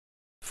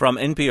From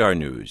NPR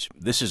News,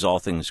 this is All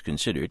Things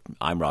Considered.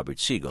 I'm Robert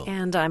Siegel.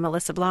 And I'm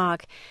Melissa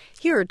Block.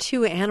 Here are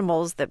two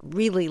animals that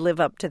really live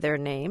up to their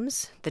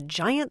names, the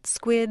giant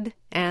squid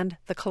and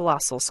the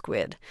colossal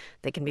squid.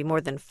 They can be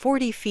more than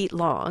 40 feet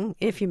long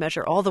if you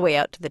measure all the way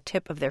out to the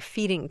tip of their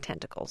feeding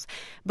tentacles.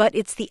 But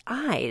it's the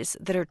eyes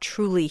that are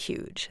truly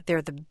huge.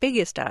 They're the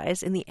biggest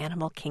eyes in the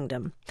animal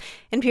kingdom.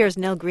 NPR's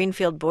Nell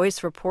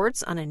Greenfield-Boyce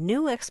reports on a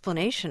new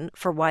explanation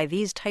for why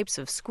these types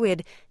of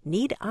squid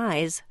need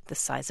eyes the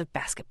size of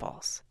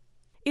basketballs.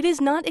 It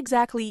is not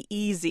exactly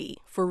easy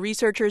for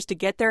researchers to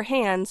get their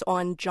hands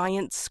on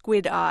giant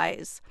squid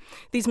eyes.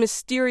 These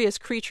mysterious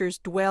creatures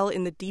dwell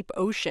in the deep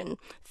ocean,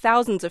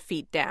 thousands of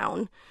feet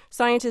down.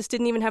 Scientists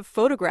didn't even have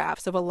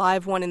photographs of a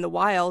live one in the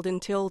wild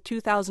until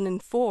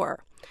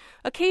 2004.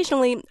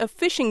 Occasionally, a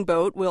fishing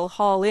boat will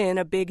haul in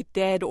a big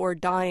dead or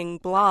dying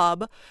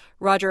blob.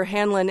 Roger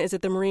Hanlon is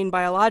at the Marine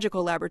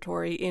Biological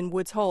Laboratory in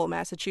Woods Hole,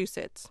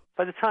 Massachusetts.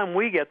 By the time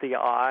we get the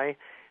eye,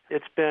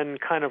 it's been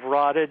kind of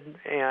rotted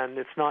and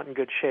it's not in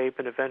good shape,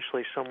 and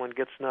eventually someone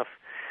gets enough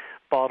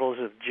bottles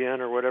of gin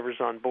or whatever's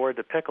on board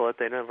to pickle it.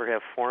 They never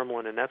have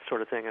formalin and that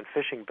sort of thing on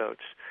fishing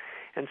boats.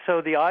 And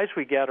so the eyes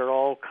we get are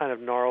all kind of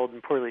gnarled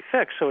and poorly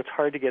fixed, so it's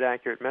hard to get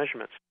accurate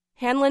measurements.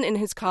 Hanlon and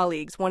his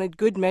colleagues wanted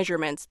good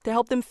measurements to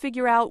help them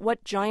figure out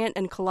what giant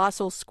and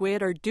colossal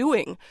squid are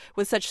doing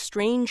with such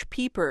strange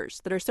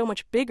peepers that are so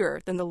much bigger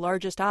than the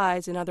largest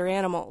eyes in other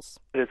animals.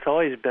 It's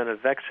always been a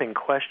vexing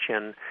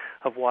question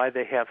of why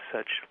they have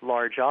such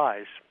large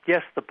eyes.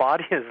 Yes, the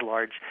body is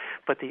large,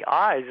 but the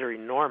eyes are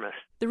enormous.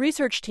 The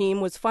research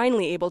team was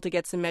finally able to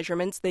get some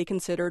measurements they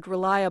considered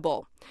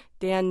reliable.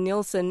 Dan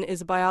Nilsson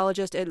is a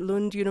biologist at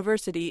Lund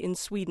University in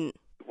Sweden.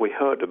 We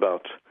heard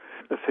about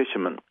a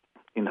fisherman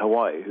in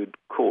Hawaii who'd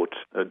caught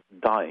a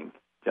dying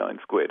giant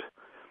squid,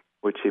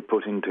 which he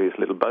put into his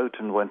little boat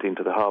and went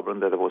into the harbor,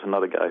 and there was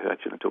another guy who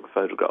actually took a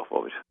photograph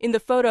of it. In the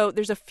photo,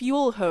 there's a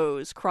fuel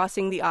hose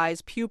crossing the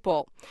eye's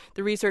pupil.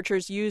 The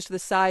researchers used the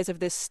size of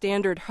this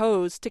standard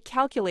hose to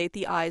calculate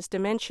the eye's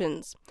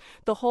dimensions.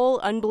 The whole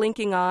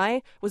unblinking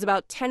eye was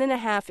about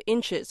 10.5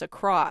 inches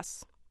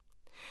across.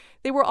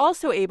 They were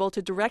also able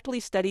to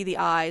directly study the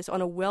eyes on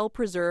a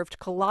well-preserved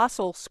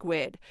colossal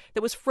squid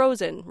that was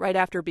frozen right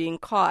after being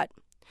caught.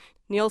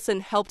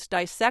 Nielsen helped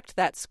dissect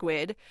that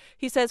squid.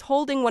 He says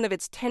holding one of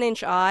its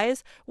 10-inch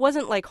eyes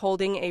wasn't like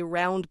holding a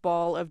round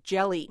ball of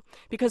jelly,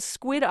 because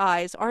squid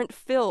eyes aren't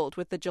filled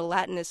with the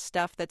gelatinous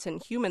stuff that's in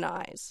human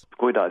eyes.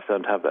 Squid eyes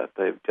don't have that.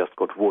 They've just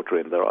got water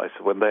in their eyes.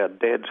 So when they are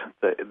dead,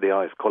 the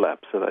eyes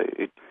collapse. So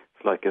it's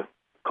like a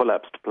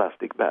collapsed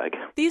plastic bag.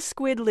 These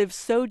squid live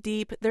so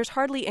deep, there's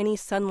hardly any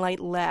sunlight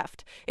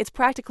left. It's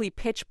practically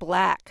pitch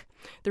black.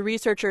 The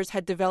researchers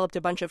had developed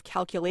a bunch of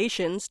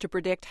calculations to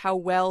predict how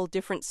well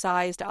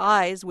different-sized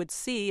eyes would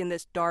see in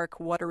this dark,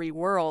 watery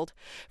world.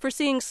 For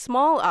seeing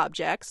small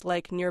objects,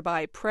 like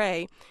nearby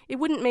prey, it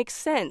wouldn't make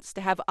sense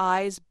to have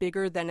eyes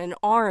bigger than an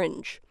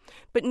orange.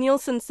 But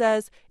Nielsen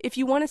says if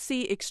you want to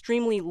see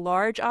extremely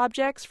large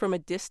objects from a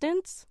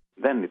distance,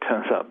 then it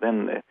turns out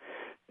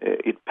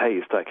it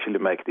pays to actually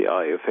make the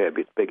eye a fair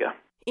bit bigger.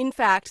 In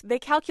fact, they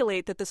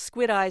calculate that the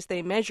squid eyes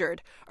they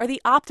measured are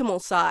the optimal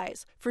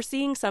size for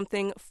seeing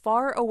something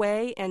far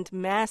away and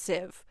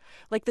massive,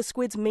 like the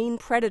squid's main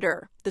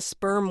predator, the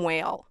sperm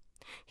whale.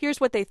 Here's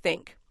what they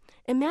think.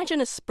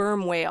 Imagine a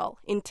sperm whale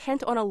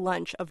intent on a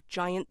lunch of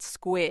giant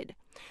squid.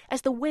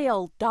 As the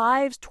whale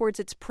dives towards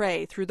its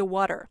prey through the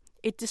water,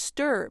 it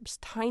disturbs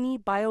tiny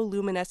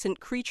bioluminescent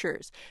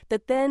creatures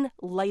that then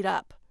light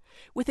up.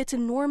 With its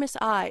enormous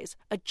eyes,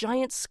 a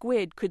giant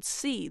squid could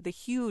see the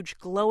huge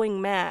glowing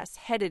mass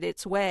headed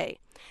its way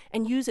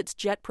and use its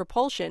jet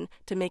propulsion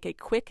to make a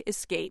quick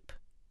escape.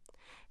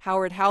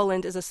 Howard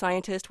Howland is a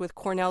scientist with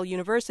Cornell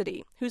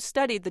University who's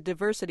studied the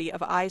diversity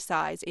of eye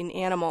size in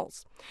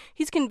animals.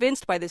 He's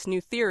convinced by this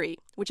new theory,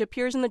 which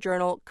appears in the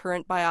journal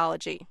Current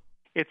Biology.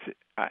 It's,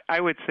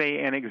 I would say,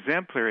 an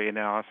exemplary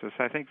analysis.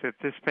 I think that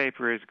this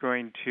paper is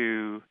going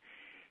to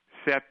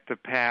set the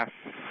path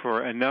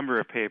for a number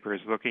of papers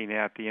looking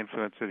at the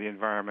influence of the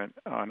environment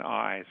on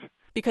eyes.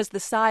 Because the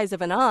size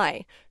of an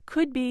eye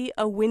could be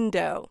a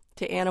window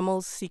to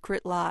animals'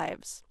 secret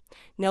lives.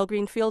 Nell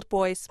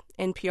Greenfield-Boyce,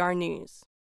 NPR News.